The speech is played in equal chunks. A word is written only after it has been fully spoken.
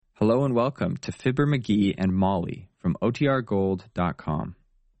Hello and welcome to Fibber McGee and Molly from OTRGold.com.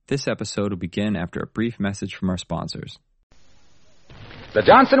 This episode will begin after a brief message from our sponsors. The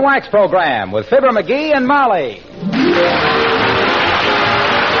Johnson Wax Program with Fibber McGee and Molly.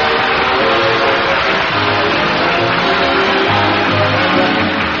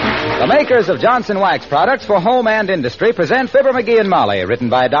 The makers of Johnson Wax products for home and industry present Fibber McGee and Molly, written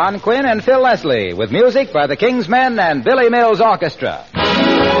by Don Quinn and Phil Leslie, with music by the King's Men and Billy Mills Orchestra.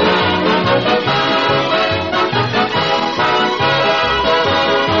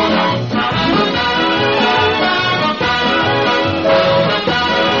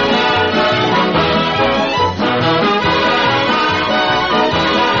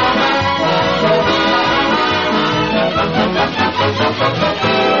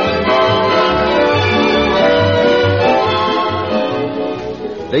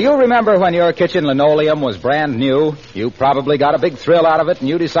 Do you remember when your kitchen linoleum was brand new? You probably got a big thrill out of it, and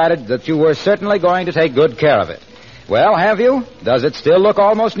you decided that you were certainly going to take good care of it. Well, have you? Does it still look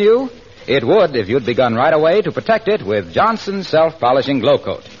almost new? It would if you'd begun right away to protect it with Johnson's Self-Polishing Glow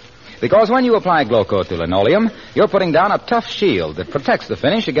Coat. Because when you apply Glow Coat to linoleum, you're putting down a tough shield that protects the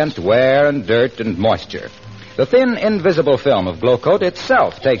finish against wear and dirt and moisture. The thin, invisible film of Glow Coat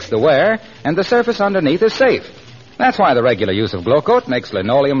itself takes the wear, and the surface underneath is safe. That's why the regular use of Glow Coat makes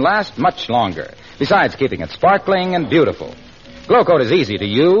linoleum last much longer, besides keeping it sparkling and beautiful. Glow Coat is easy to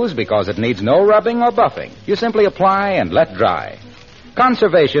use because it needs no rubbing or buffing. You simply apply and let dry.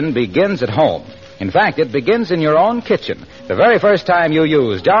 Conservation begins at home. In fact, it begins in your own kitchen, the very first time you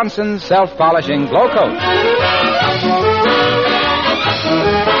use Johnson's Self-Polishing Glow Coat.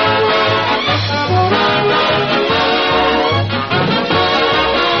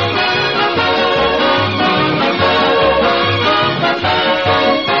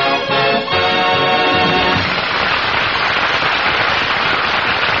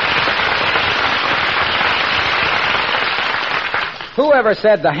 Whoever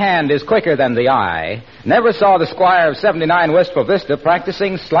said the hand is quicker than the eye never saw the squire of 79 Wistful Vista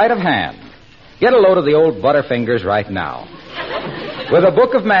practicing sleight of hand. Get a load of the old Butterfingers right now. With a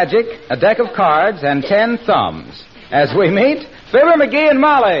book of magic, a deck of cards, and 10 thumbs. As we meet, Fibber McGee and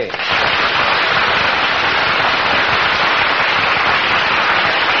Molly.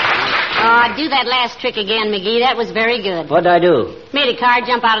 Do that last trick again, McGee. That was very good. What'd I do? Made a card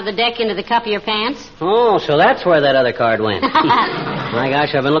jump out of the deck into the cuff of your pants. Oh, so that's where that other card went. My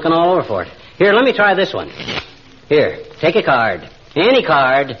gosh, I've been looking all over for it. Here, let me try this one. Here, take a card. Any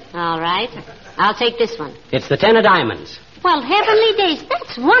card. All right. I'll take this one. It's the 10 of diamonds. Well, heavenly days,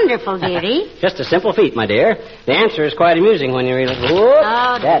 that's wonderful, dearie. Just a simple feat, my dear. The answer is quite amusing when you read it.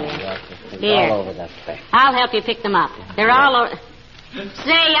 Oh, That's here. all over that thing. I'll help you pick them up. They're all over.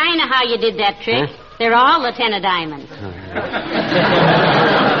 Say, I know how you did that trick. Huh? They're all the 10 of diamonds.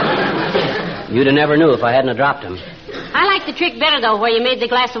 You'd have never knew if I hadn't have dropped them. I like the trick better, though, where you made the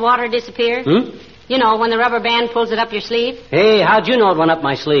glass of water disappear. You know, when the rubber band pulls it up your sleeve. Hey, how'd you know it went up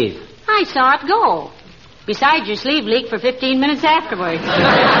my sleeve? I saw it go. Besides, your sleeve leaked for 15 minutes afterwards.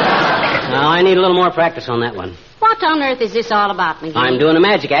 Now, I need a little more practice on that one. What on earth is this all about, McGee? I'm doing a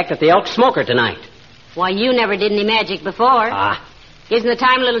magic act at the Elk Smoker tonight. Why, you never did any magic before. Isn't the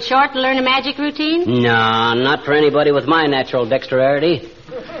time a little short to learn a magic routine? No, not for anybody with my natural dexterity.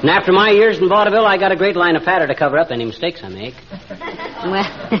 And after my years in vaudeville, I got a great line of patter to cover up any mistakes I make. Well,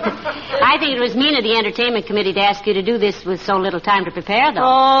 I think it was mean of the entertainment committee to ask you to do this with so little time to prepare, though.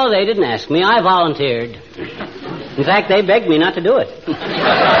 Oh, they didn't ask me. I volunteered. In fact, they begged me not to do it.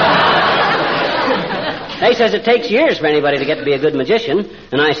 They says it takes years for anybody to get to be a good magician.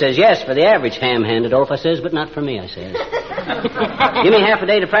 And I says, yes, for the average ham-handed oaf, I says, but not for me, I says. Give me half a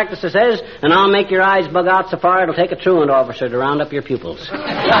day to practice, I says, and I'll make your eyes bug out so far it'll take a truant officer to round up your pupils.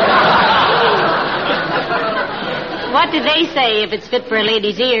 What did they say, if it's fit for a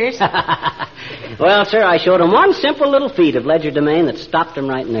lady's ears? Well, sir, I showed them one simple little feat of legerdemain that stopped them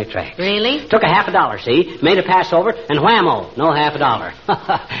right in their tracks. Really? Took a $50, see? Made a pass over, and whammo, no $50.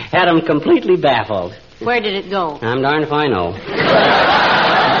 Had them completely baffled. Where did it go? I'm darned if I know.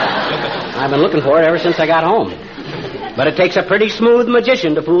 I've been looking for it ever since I got home. But it takes a pretty smooth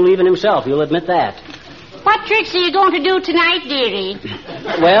magician to fool even himself, you'll admit that. What tricks are you going to do tonight, dearie?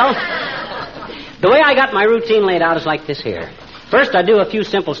 Well, the way I got my routine laid out is like this here. First, I do a few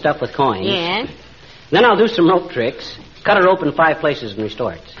simple stuff with coins. Yes? Then I'll do some rope tricks. Cut a rope in 5 places and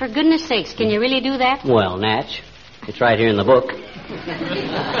restore it. For goodness sakes, can you really do that? Well, Natch, it's right here in the book.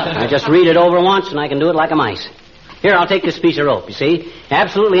 I just read it over once and I can do it like a mice. Here, I'll take this piece of rope, you see?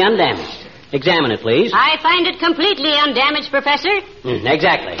 Absolutely undamaged. Examine it, please. I find it completely undamaged, Professor.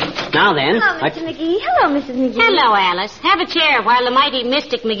 Exactly. Now then. Hello, Mr. McGee. Hello, Mrs. McGee. Hello, Alice. Have a chair while the mighty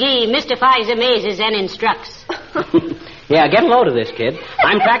Mystic McGee mystifies, amazes, and instructs. Yeah, get a load of this, kid.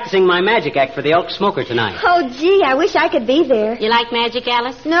 I'm practicing my magic act for the elk smoker tonight. Oh, gee, I wish I could be there. You like magic,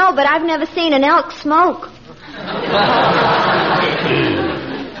 Alice? No, but I've never seen an elk smoke.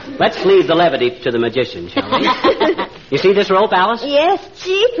 Let's leave the levity to the magician, shall we? You see this rope, Alice? Yes,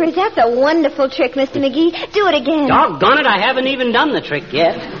 jeepers, that's a wonderful trick, Mr. McGee. Do it again. Doggone it, I haven't even done the trick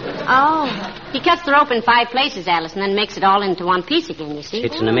yet. Oh. He cuts the rope in 5 places, Alice, and then makes it all into one piece again, you see?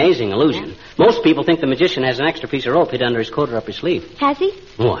 It's an amazing illusion. Most people think the magician has an extra piece of rope hid under his coat or up his sleeve. Has he?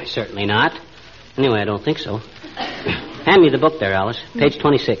 Why, certainly not. Anyway, I don't think so. Hand me the book there, Alice. Page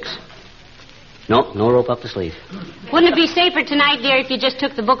 26. Nope, no rope up the sleeve. Wouldn't it be safer tonight, dear, if you just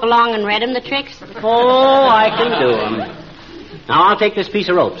took the book along and read him the tricks? Oh, I can do them. Now, I'll take this piece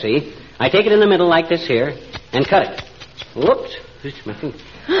of rope, see? I take it in the middle like this here and cut it. Whoops.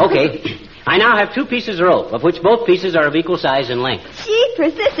 Okay. I now have 2 pieces of rope, of which both pieces are of equal size and length.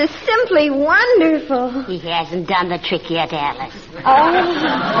 Jeepers, this is simply wonderful. He hasn't done the trick yet, Alice. Oh.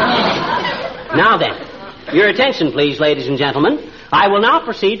 Now then, your attention, please, ladies and gentlemen. I will now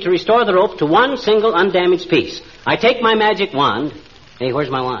proceed to restore the rope to one single undamaged piece. I take my magic wand. Hey, where's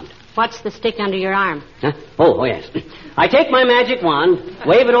my wand? What's the stick under your arm? Huh? Oh, yes. I take my magic wand,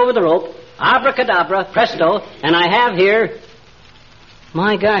 wave it over the rope, abracadabra, presto, and I have here,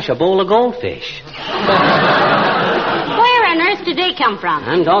 my gosh, a bowl of goldfish. Where on earth did they come from?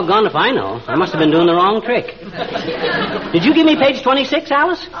 I'm doggone if I know. I must have been doing the wrong trick. Did you give me page 26,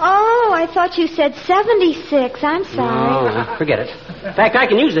 Alice? Oh, I thought you said 76. I'm sorry. No, forget it. In fact, I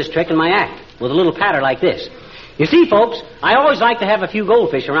can use this trick in my act with a little patter like this. You see, folks, I always like to have a few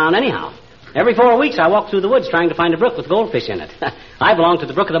goldfish around anyhow. Every 4 weeks, I walk through the woods trying to find a brook with goldfish in it. I belong to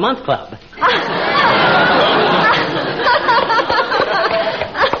the Brook of the Month Club.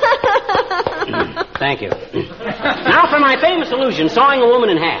 Thank you. Now for my famous illusion, sawing a woman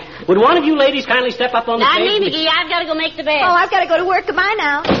in half. Would one of you ladies kindly step up on the Not stage? me, McGee. I've got to go make the bed. Oh, I've got to go to work. Goodbye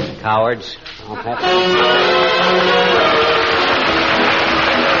now. Cowards.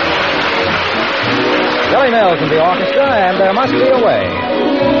 Billy Mills and the orchestra, and There Must Be a Way.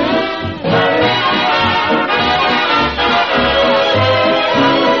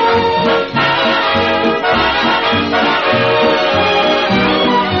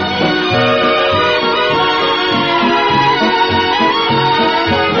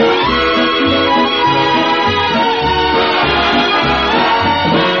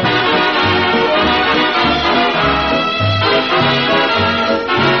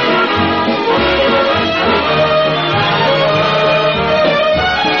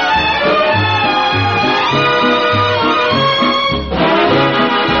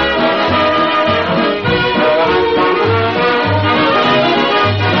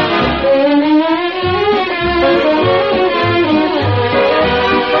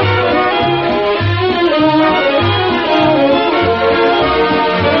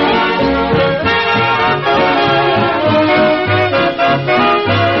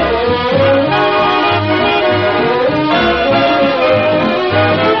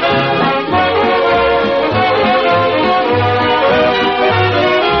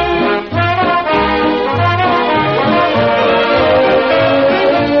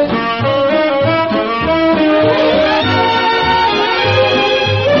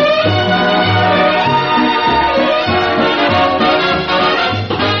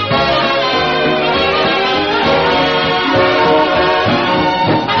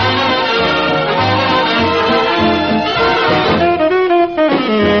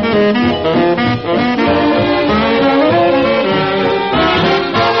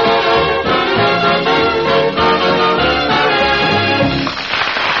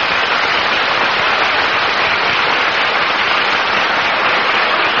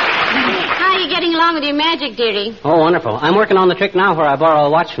 Dearie. Oh, wonderful. I'm working on the trick now where I borrow a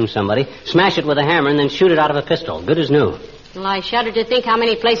watch from somebody, smash it with a hammer, and then shoot it out of a pistol. Good as new. Well, I shudder to think how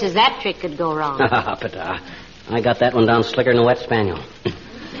many places that trick could go wrong. But I got that one down slicker than a wet spaniel.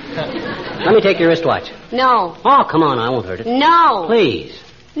 Let me take your wristwatch. No. Oh, come on. I won't hurt it. No. Please.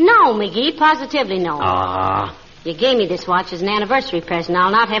 No, McGee. Positively no. Ah. You gave me this watch as an anniversary present.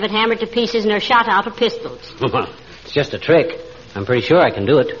 I'll not have it hammered to pieces nor shot out of pistols. It's just a trick. I'm pretty sure I can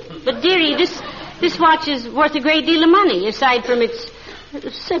do it. But, dearie, this watch is worth a great deal of money, aside from its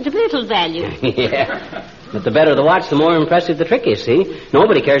sentimental value. Yeah. But the better the watch, the more impressive the trick is, see?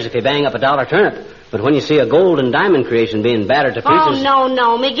 Nobody cares if you bang up a dollar turnip. But when you see a gold and diamond creation being battered to pieces... Oh,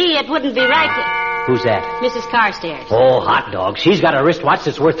 no, McGee, it wouldn't be right to... Who's that? Mrs. Carstairs. Oh, hot dog. She's got a wristwatch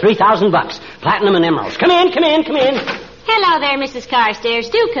that's worth $3,000. Platinum and emeralds. Come in. Hello there, Mrs. Carstairs.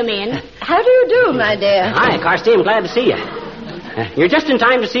 Do come in. How do you do, my dear? Hi, Carsty. I'm glad to see you. You're just in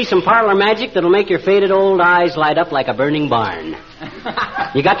time to see some parlor magic that'll make your faded old eyes light up like a burning barn.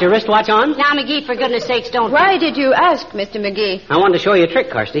 You got your wristwatch on? Now, McGee, for goodness sakes, don't... Why did you ask, Mr. McGee? I wanted to show you a trick,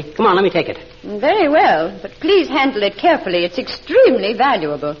 Carsty. Come on, let me take it. Very well, but please handle it carefully. It's extremely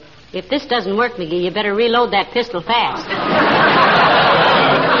valuable. If this doesn't work, McGee, you better reload that pistol fast.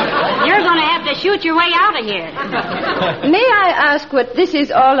 You're going to have to shoot your way out of here. May I ask what this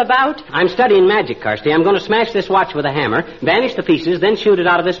is all about? I'm studying magic, Carsty. I'm going to smash this watch with a hammer, vanish the pieces, then shoot it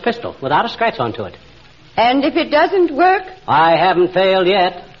out of this pistol without a scratch onto it. And if it doesn't work? I haven't failed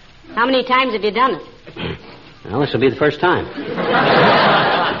yet. How many times have you done it? Well, this will be the first time.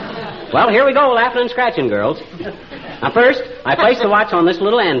 Well, here we go, laughing and scratching, girls. Now, first, I place the watch on this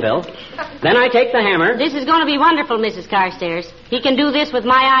little anvil. Then I take the hammer. This is going to be wonderful, Mrs. Carstairs. He can do this with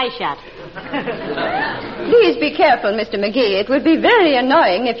my eyes shut. Please be careful, Mr. McGee. It would be very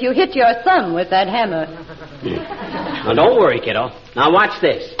annoying if you hit your thumb with that hammer. Now, don't worry, kiddo. Now, watch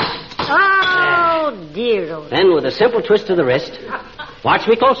this. Oh, dear. Oh. Then, with a simple twist of the wrist, watch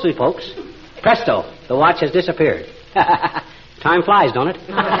me closely, folks. Presto, the watch has disappeared. Time flies, don't it?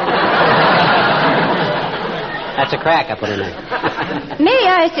 That's a crack I put in there. May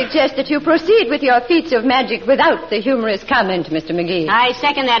I suggest that you proceed with your feats of magic without the humorous comment, Mr. McGee? I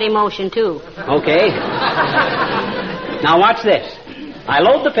second that emotion, too. Okay. Now watch this. I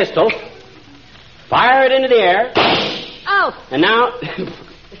load the pistol, fire it into the air, Oh, and now...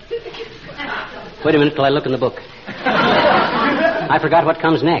 Wait a minute till I look in the book. I forgot what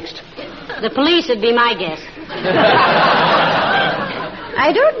comes next. the police would be my guess.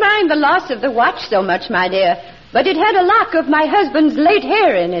 I don't mind the loss of the watch so much, my dear, but it had a lock of my husband's late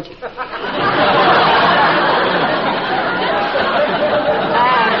hair in it.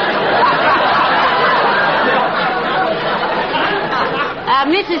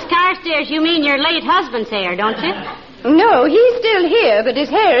 Mrs. Carstairs, you mean your late husband's hair, don't you? No, he's still here, but his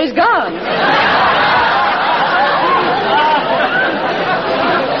hair is gone.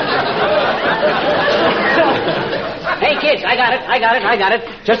 Hey, kids, I got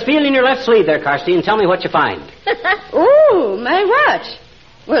it. Just feel in your left sleeve there, Carsty, and tell me what you find. Oh, my watch.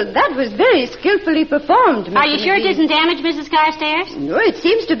 Well, that was very skillfully performed, Mr. Are you sure it McGee. isn't damaged, Mrs. Carstairs? No, it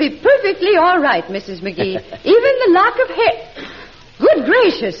seems to be perfectly all right, Mrs. McGee. Even the lock of hair... Good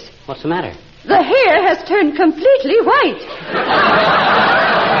gracious. What's the matter? The hair has turned completely white.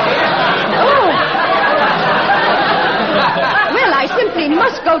 Oh. Well, I simply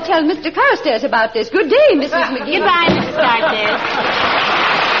must go tell Mr. Carstairs about this. Good day, Mrs. McGee. Goodbye, Mrs.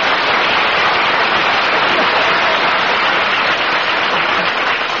 Carstairs.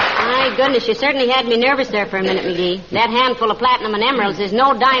 My goodness, you certainly had me nervous there for a minute, McGee. That handful of platinum and emeralds is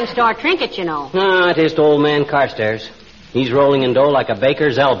no dime store trinket, you know. Ah, it is to old man Carstairs. He's rolling in dough like a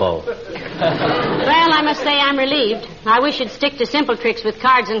baker's elbow. Well, I must say I'm relieved. I wish you'd stick to simple tricks with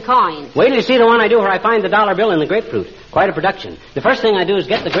cards and coins. Wait till you see the one I do where I find the dollar bill in the grapefruit. Quite a production. The first thing I do is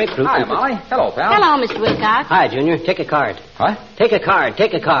get the grapefruit. Hi, Molly. Hello, pal. Hello, Mr. Wilcox. Hi, Junior. Take a card. What? Take a card.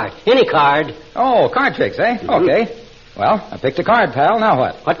 Any card. Oh, card tricks, eh? Mm-hmm. Okay. Well, I picked a card, pal. Now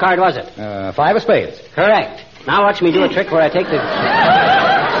what? What card was it? Five of spades. Correct. Now watch me do a trick where I take the...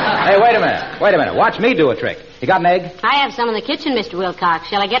 Hey, wait a minute. Watch me do a trick. You got an egg? I have some in the kitchen, Mr. Wilcox.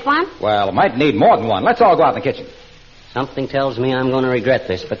 Shall I get one? Well, I might need more than one. Let's all go out in the kitchen. Something tells me I'm going to regret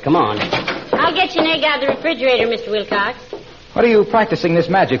this, but come on. I'll get you an egg out of the refrigerator, Mr. Wilcox. What are you practicing this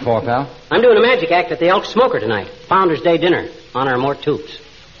magic for, pal? I'm doing a magic act at the Elk Smoker tonight. Founder's Day dinner. Honor Mort Toops.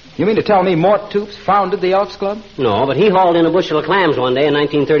 You mean to tell me Mort Toops founded the Elks Club? No, but he hauled in a bushel of clams one day in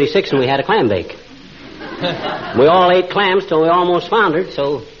 1936 and we had a clam bake. We all ate clams till we almost foundered,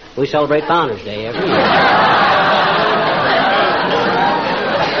 so we celebrate Founder's Day every year.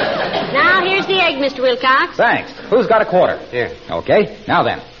 Now, here's the egg, Mr. Wilcox. Thanks. Who's got a quarter? Here. Okay. Now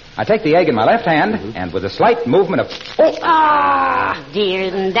then, I take the egg in my left hand, and with a slight movement of... Oh! Oh,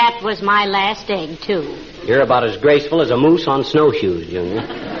 dear, and that was my last egg, too. You're about as graceful as a moose on snowshoes, Junior.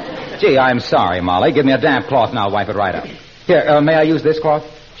 Gee, I'm sorry, Molly. Give me a damp cloth and I'll wipe it right up. Here, may I use this cloth?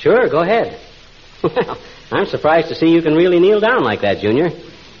 Sure, go ahead. Well, I'm surprised to see you can really kneel down like that, Junior.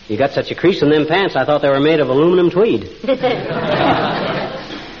 You got such a crease in them pants, I thought they were made of aluminum tweed.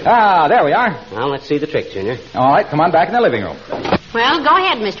 Ah, there we are. Well, let's see the trick, Junior. All right, come on back in the living room. Well, go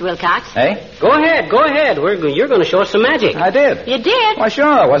ahead, Mr. Wilcox. Hey? Go ahead. You're going to show us some magic. I did. You did? Why,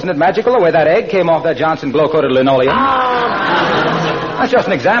 sure. Wasn't it magical the way that egg came off that Johnson glow-coated linoleum? That's just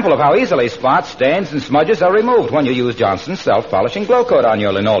an example of how easily spots, stains, and smudges are removed when you use Johnson's self-polishing glow coat on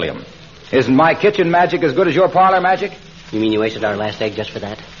your linoleum. Isn't my kitchen magic as good as your parlor magic? You mean you wasted our last egg just for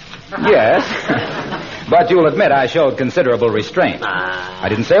that? Yes. But you'll admit I showed considerable restraint. I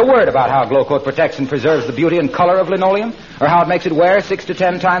didn't say a word about how Glow Coat protects and preserves the beauty and color of linoleum, or how it makes it wear 6 to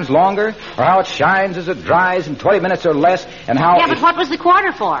 10 times longer, or how it shines as it dries in 20 minutes or less, and how... Yeah, but what was the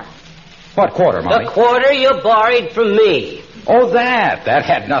quarter for? What quarter, Molly? The quarter you borrowed from me. Oh, that. That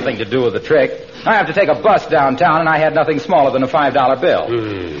had nothing to do with the trick. I have to take a bus downtown, and I had nothing smaller than a $5 bill.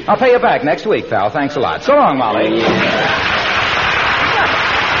 I'll pay you back next week, pal. Thanks a lot. So long, Molly.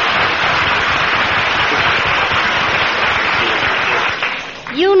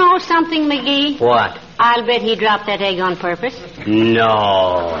 You know something, McGee? What? I'll bet he dropped that egg on purpose.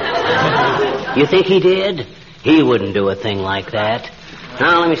 No. You think he did? He wouldn't do a thing like that.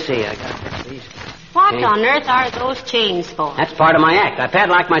 Now, let me see. I got these. What on earth are those chains for? That's part of my act. I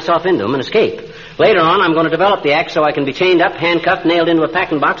padlock myself into them and escape. Later on, I'm going to develop the act so I can be chained up, handcuffed, nailed into a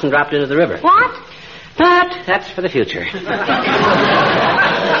packing box, and dropped into the river. What? But that's for the future. Just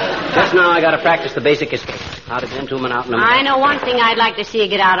now, I got to practice the basic escape. Out of into them and out in them. I know one thing I'd like to see you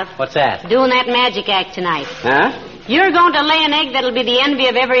get out of. What's that? Doing that magic act tonight. Huh? You're going to lay an egg that'll be the envy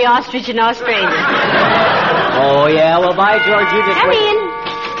of every ostrich in Australia. Oh, yeah? Well, by George, you just... Come in.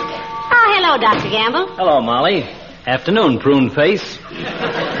 Oh, hello, Dr. Gamble. Hello, Molly. Afternoon, prune face.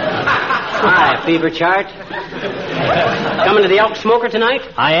 Hi, fever chart. Coming to the Elk Smoker tonight?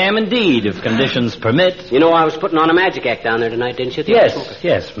 I am indeed, if conditions permit. You know I was putting on a magic act down there tonight, didn't you? The Elk Smoker?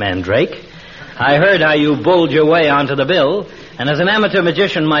 Yes, Mandrake. I heard how you bowled your way onto the bill, and as an amateur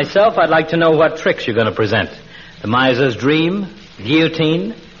magician myself, I'd like to know what tricks you're going to present. The miser's dream,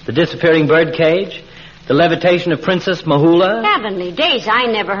 guillotine, the disappearing birdcage, the levitation of Princess Mahula. Heavenly days, I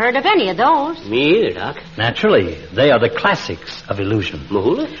never heard of any of those. Me either, Doc. Naturally, they are the classics of illusion.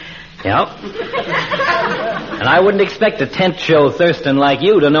 Mahula? Yeah. And I wouldn't expect a tent show Thurston like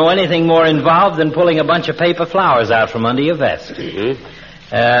you to know anything more involved than pulling a bunch of paper flowers out from under your vest. Mm-hmm.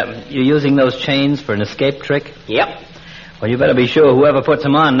 You're using those chains for an escape trick? Yep. Well, you better be sure whoever puts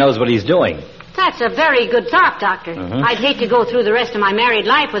them on knows what he's doing. That's a very good thought, Doctor. Mm-hmm. I'd hate to go through the rest of my married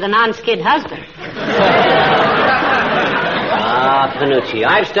life with a non-skid husband. Panucci,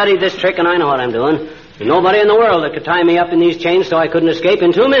 I've studied this trick and I know what I'm doing. There's nobody in the world that could tie me up in these chains so I couldn't escape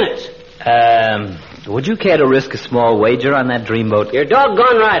in 2 minutes. Would you care to risk a small wager on that dreamboat? You're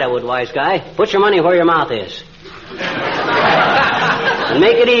doggone right I would, wise guy. Put your money where your mouth is. And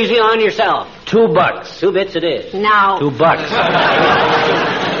make it easy on yourself. $2. 2 bits it is. Now. $2.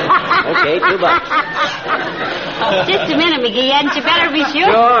 Okay, $2. Just a minute, McGee. Hadn't you better be sure?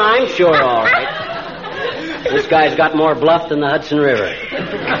 Sure, I'm sure, all right. This guy's got more bluff than the Hudson River.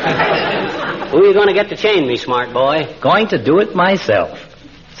 Who are you going to get to chain me, smart boy? Going to do it myself.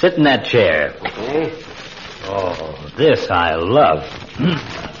 Sit in that chair. Okay. Oh, this I love.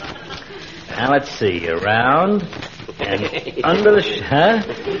 Now, let's see. Around and under the...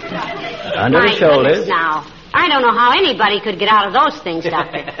 Under the shoulders. Now, I don't know how anybody could get out of those things,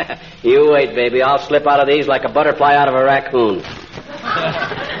 Doctor. You wait, baby. I'll slip out of these like a butterfly out of a raccoon.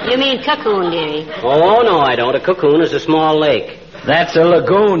 You mean cocoon, dearie. Oh, no, I don't. A cocoon is a small lake. That's a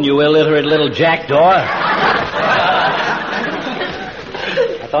lagoon, you illiterate little jackdaw.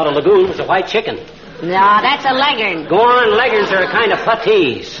 I thought a lagoon was a white chicken. No, that's a leghorn. Go on, leghorns are a kind of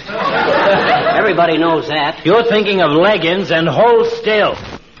puttees. Everybody knows that. You're thinking of leggings and hold still.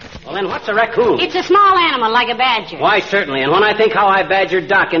 Well, then what's a raccoon? It's a small animal like a badger. Why, certainly. And when I think how I badgered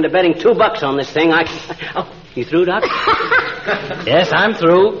Doc into betting $2 on this thing, I... Oh, you through, Doc? Yes, I'm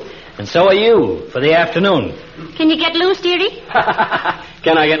through. And so are you, for the afternoon. Can you get loose, dearie?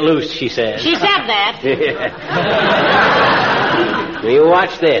 Can I get loose, she says. She said that. Now, you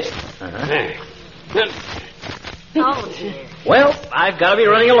watch this. Oh, dear. Well, I've got to be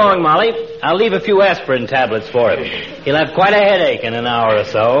running along, Molly. I'll leave a few aspirin tablets for him. He'll have quite a headache in an hour or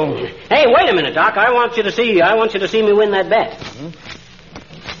so. Hey, wait a minute, Doc. I want you to see me win that bet.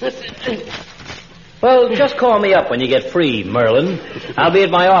 Well, just call me up when you get free, Merlin. I'll be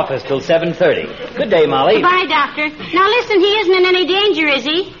at my office till 7:30. Good day, Molly. Goodbye, Doctor. Now, listen, he isn't in any danger, is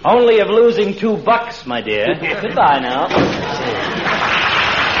he? Only of losing $2, my dear. Goodbye now.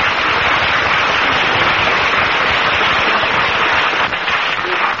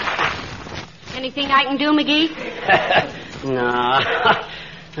 Anything I can do, McGee? No.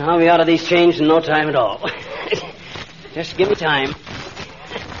 I'll be out of these chains in no time at all. Just give me time.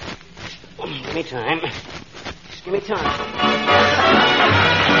 Give me time. Just give me time.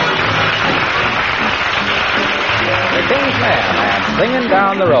 The King's Man and Singing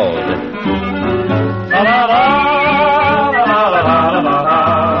Down the Road.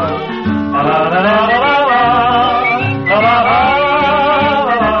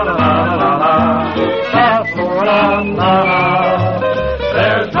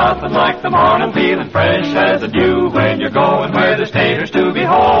 hopping like the morning, feeling fresh as the dew when you're going where there's taters to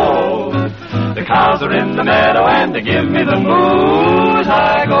behold. The cows are in the meadow and they give me the moo as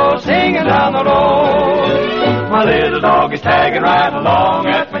I go singing down the road. My little dog is tagging right along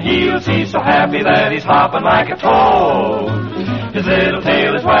at my heels. He's so happy that he's hopping like a toad. His little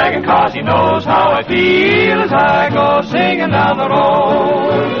tail is wagging 'cause he knows how I feel as I go singing down the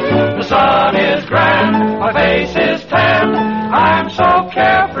road. The sun is grand, my face is tan, I'm so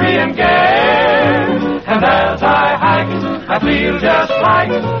carefree and gay. And as I hike, I feel just like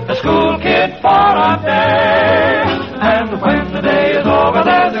a school kid for a day. And when the day is over,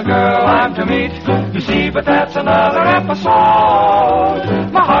 there's a girl I'm to meet. You see, but that's another episode.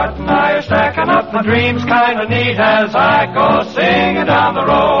 My heart and I are stacking up, my dreams kind of neat as I go singing down the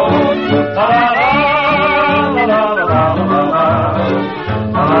road. La la la la la la la la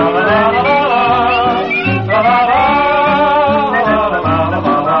la la la la.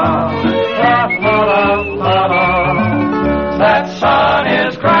 That sun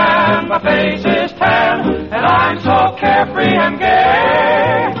is grand, my face is tan, and I'm so carefree and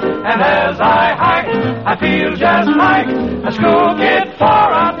gay. And as I hike, I feel just like a school kid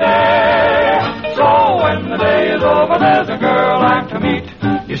for a day. So when the day is over, there's a girl I'm to meet.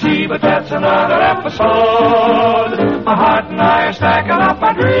 You see, but that's another episode. My heart and I are stacking up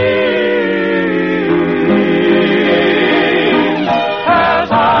my dreams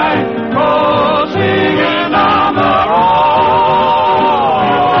as I go singing down the road.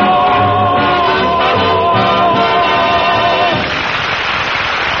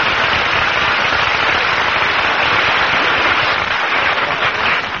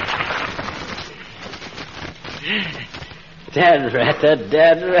 Dead rat.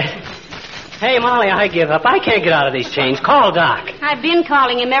 Hey, Molly, I give up. I can't get out of these chains. Call Doc. I've been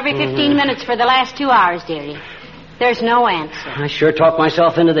calling him every 15 minutes for the last 2 hours, dearie. There's no answer. I sure talked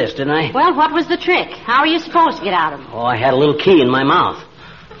myself into this, didn't I? Well, what was the trick? How are you supposed to get out of him? Oh, I had a little key in my mouth.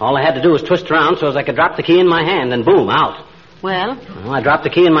 All I had to do was twist around so as I could drop the key in my hand, and boom, out. Well, I dropped the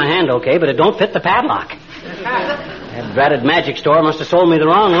key in my hand, okay, but it don't fit the padlock. That dratted magic store must have sold me the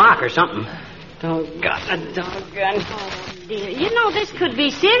wrong lock or something. Doggone. oh, dear. You know, this could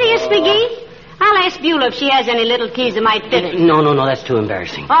be serious, McGee. I'll ask Beulah if she has any little keys that might fit it. No, that's too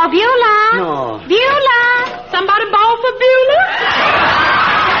embarrassing. Oh, Beulah. No. Beulah. Somebody bawl for Beulah?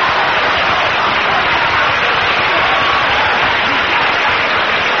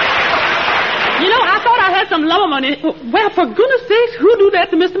 You know, I thought I had some lumber money. Well, for goodness sakes, who do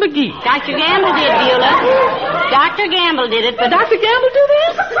that to Mr. McGee? Dr. Gamble did, Beulah. Dr. Gamble did it, but... Dr. Gamble do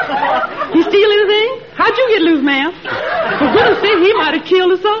this? He steal anything? How'd you get loose, ma'am? For goodness sake, he might have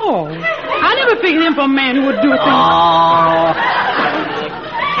killed us all. I never figured him for a man who would do a thing. Oh.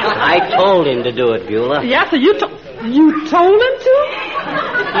 I told him to do it, Beulah. Yes, sir, you told him to?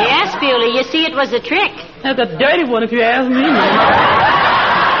 Yes, Beulah, you see, it was a trick. That's a dirty one, if you ask me.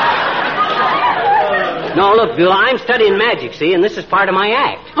 No, look, Beulah, I'm studying magic, see, and this is part of my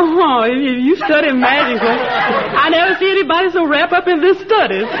act. Oh, you study magic, huh? I never see anybody so wrapped up in this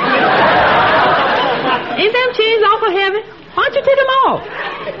studies. Ain't them chains awful heavy? Why don't you take them off?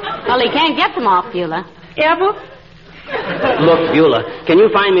 Well, he can't get them off, Beulah. Ever? Look, Beulah, can you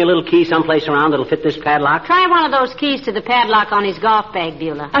find me a little key someplace around that'll fit this padlock? Try one of those keys to the padlock on his golf bag,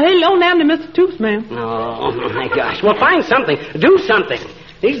 Beulah. Hey, loan them to Mr. Toops, ma'am. Oh, my gosh. Well, find something. Do something.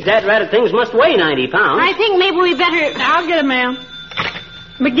 These dead-ratted things must weigh 90 pounds. I think maybe we better... I'll get it, ma'am.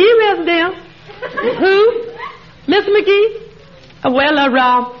 McGee resident. Who? Mr. McGee?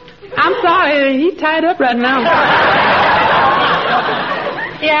 Rob. I'm sorry. He's tied up right now.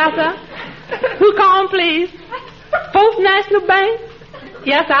 Yes, sir. Who calling, please? Post National Bank?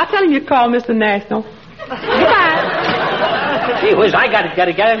 Yes, I'll tell him you call Mr. National. Goodbye. Gee whiz, I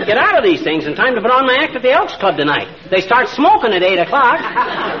gotta get out of these things in time to put on my act at the Elks Club tonight. They start smoking at 8 o'clock.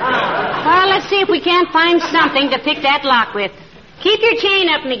 Well, let's see if we can't find something to pick that lock with. Keep your chain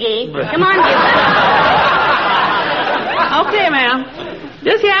up, McGee. Come on, Beulah. Okay, ma'am.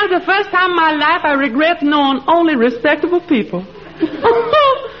 This here is the first time in my life I regret knowing only respectable people.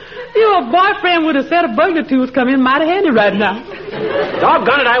 Your boyfriend with a set of burglar tools come in mighty handy right now.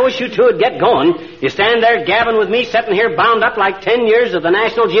 Doggone it, I wish you two would get going. You stand there gabbing with me, sitting here bound up like 10 years of the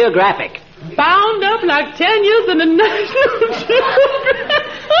National Geographic. Bound up like 10 years of the National Geographic?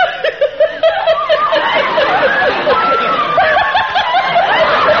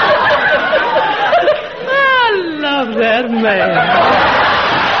 I love that man.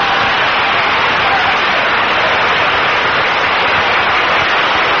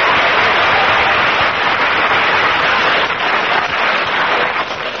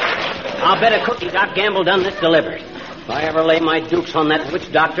 I'll bet a cookie Doc Gamble done this deliberate. If I ever lay my dukes on that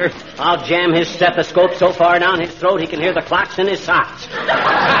witch doctor, I'll jam his stethoscope so far down his throat he can hear the clocks in his socks.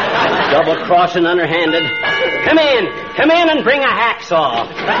 Double-crossed and underhanded. Come in and bring a hacksaw.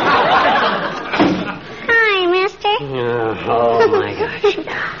 Hi, mister. Oh, my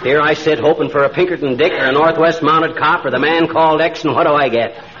gosh. Here I sit hoping for a Pinkerton Dick or a Northwest Mounted Cop or the Man Called X, and what do I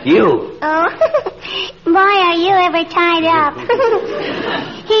get? You. Oh, boy, are you ever tied up.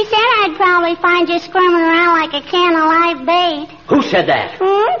 He said I'd probably find you squirming around like a can of live bait. Who said that?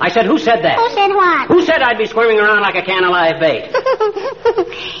 I said, who said that? Who said what? Who said I'd be squirming around like a can of live bait?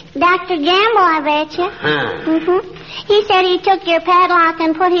 Dr. Gamble, I bet you. Huh. He said he took your padlock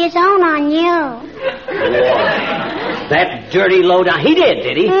and put his own on you. That dirty lowdown. He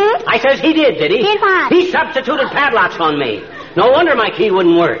did he? I says he did he? Did what? He substituted padlocks on me. No wonder my key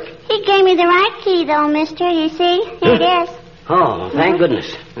wouldn't work. He gave me the right key, though, mister, you see. Here it is. Oh, thank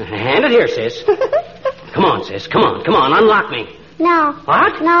goodness. Hand it here, sis. Come on, sis. Come on. Unlock me. No.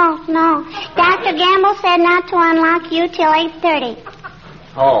 What? No. Dr. Gamble said not to unlock you till 8:30.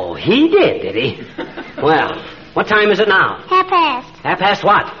 Oh, he did he? Well, what time is it now? 1:30. 1:30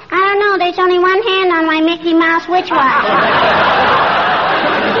 what? I don't know. There's only one hand on my Mickey Mouse witch watch.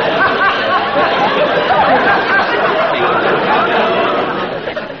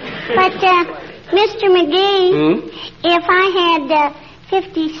 But, Mr. McGee, if I had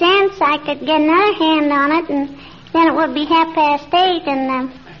 50 cents, I could get another hand on it, and then it would be 8:30,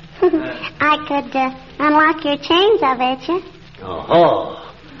 and I could unlock your chains, I bet you. Oh,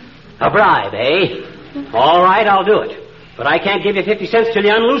 a bribe, eh? All right, I'll do it. But I can't give you 50 cents till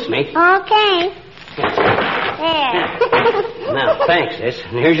you unloose me. Okay. There. Now, thanks, sis.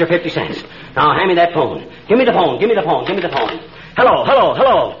 And here's your 50 cents. Now, hand me that phone. Give me the phone.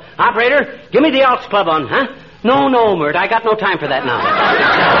 Hello. Operator, give me the Elks Club on, huh? No, Mert, I got no time for that now.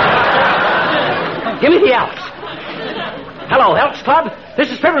 Give me the Elks. Hello, Elks Club.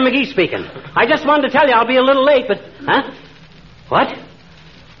 This is Fibber McGee speaking. I just wanted to tell you I'll be a little late, but... Huh? What?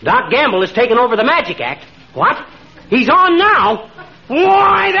 Doc Gamble has taken over the Magic Act. What? He's on now?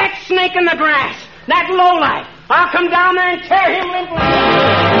 Why, that snake in the grass. That lowlife. I'll come down there and tear him limp.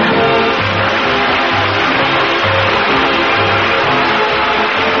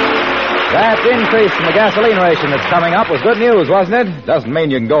 That increase in the gasoline ration that's coming up was good news, wasn't it? Doesn't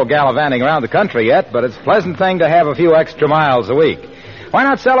mean you can go gallivanting around the country yet, but it's a pleasant thing to have a few extra miles a week. Why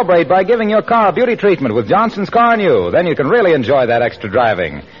not celebrate by giving your car a beauty treatment with Johnson's Car New? Then you can really enjoy that extra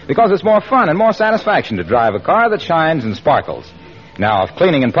driving, because it's more fun and more satisfaction to drive a car that shines and sparkles. Now, if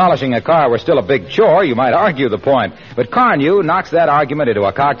cleaning and polishing a car were still a big chore, you might argue the point, but Car New knocks that argument into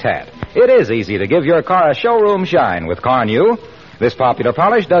a cocked hat. It is easy to give your car a showroom shine with Car New. This popular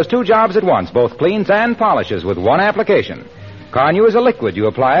polish does two jobs at once, both cleans and polishes with one application. Car New is a liquid. You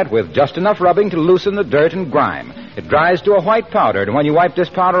apply it with just enough rubbing to loosen the dirt and grime. It dries to a white powder, and when you wipe this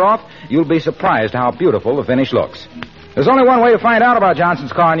powder off, you'll be surprised how beautiful the finish looks. There's only one way to find out about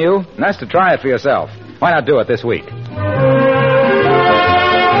Johnson's Car New, and that's to try it for yourself. Why not do it this week?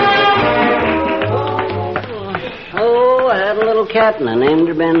 Oh, I had a little cat, and I named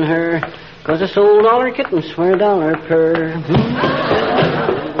her Ben-Hur, 'cause I sold all her kittens for $1 per.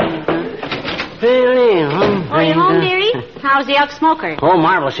 Oh, you home, dearie? How's the elk smoker? Oh,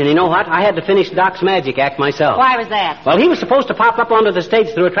 marvelous. And you know what? I had to finish Doc's Magic Act myself. Why was that? Well, he was supposed to pop up onto the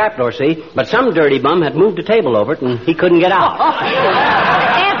stage through a trapdoor, see? But some dirty bum had moved a table over it, and he couldn't get out.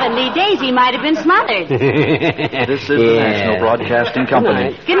 Heavenly days, he might have been smothered. This is the National Broadcasting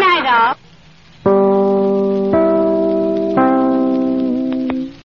Company. Good night, all.